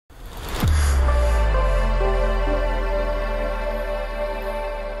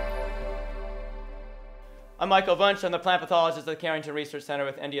Michael Wunsch. I'm the plant pathologist at the Carrington Research Center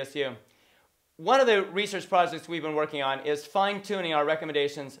with NDSU. One of the research projects we've been working on is fine-tuning our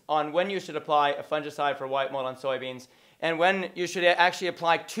recommendations on when you should apply a fungicide for white mold on soybeans and when you should actually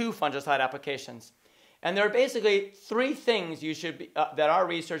apply 2 fungicide applications. And there are basically 3 things you should that our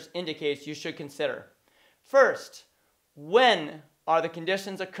research indicates you should consider. First, when are the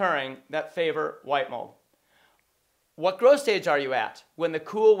conditions occurring that favor white mold? What growth stage are you at when the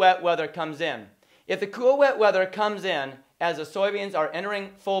cool, wet weather comes in? If the cool, wet weather comes in as the soybeans are entering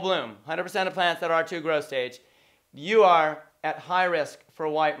full bloom, 100% of plants that are R2 growth stage, you are at high risk for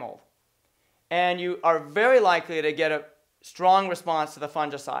white mold. And you are very likely to get a strong response to the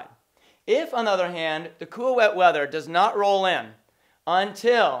fungicide. If, on the other hand, the cool, wet weather does not roll in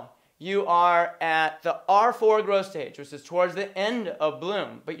until you are at the R4 growth stage, which is towards the end of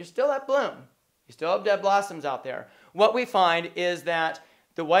bloom, but you're still at bloom, you still have dead blossoms out there, what we find is that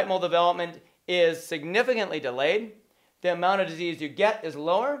the white mold development is significantly delayed, the amount of disease you get is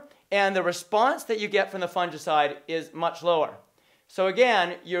lower, and the response that you get from the fungicide is much lower. So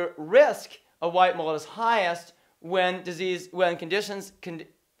again, your risk of white mold is highest when conditions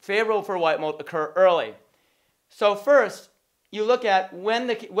favorable for white mold occur early. So first, you look at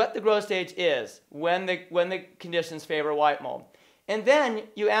what the growth stage is, when the conditions favor white mold. And then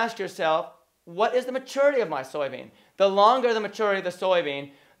you ask yourself, what is the maturity of my soybean? The longer the maturity of the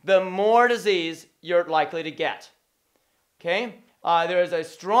soybean, the more disease you're likely to get. Okay? There is a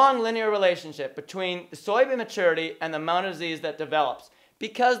strong linear relationship between the soybean maturity and the amount of disease that develops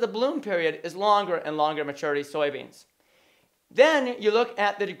because the bloom period is longer and longer maturity soybeans. Then you look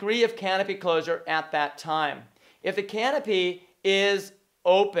at the degree of canopy closure at that time. If the canopy is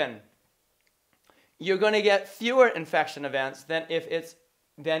open, you're going to get fewer infection events than if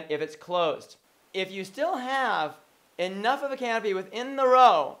it's closed. If you still have enough of a canopy within the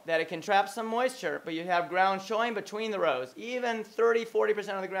row that it can trap some moisture, but you have ground showing between the rows, even 30–40%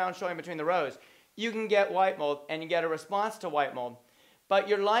 of the ground showing between the rows, you can get white mold and you get a response to white mold. But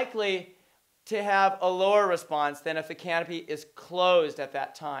you're likely to have a lower response than if the canopy is closed at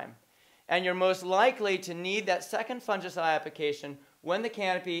that time. And you're most likely to need that second fungicide application when the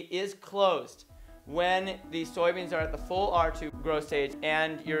canopy is closed, when the soybeans are at the full R2 growth stage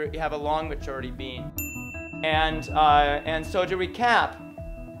and you have a long maturity bean. And so to recap,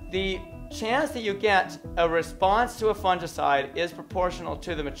 the chance that you get a response to a fungicide is proportional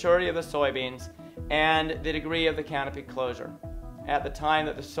to the maturity of the soybeans and the degree of the canopy closure at the time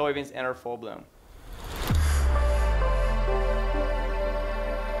that the soybeans enter full bloom.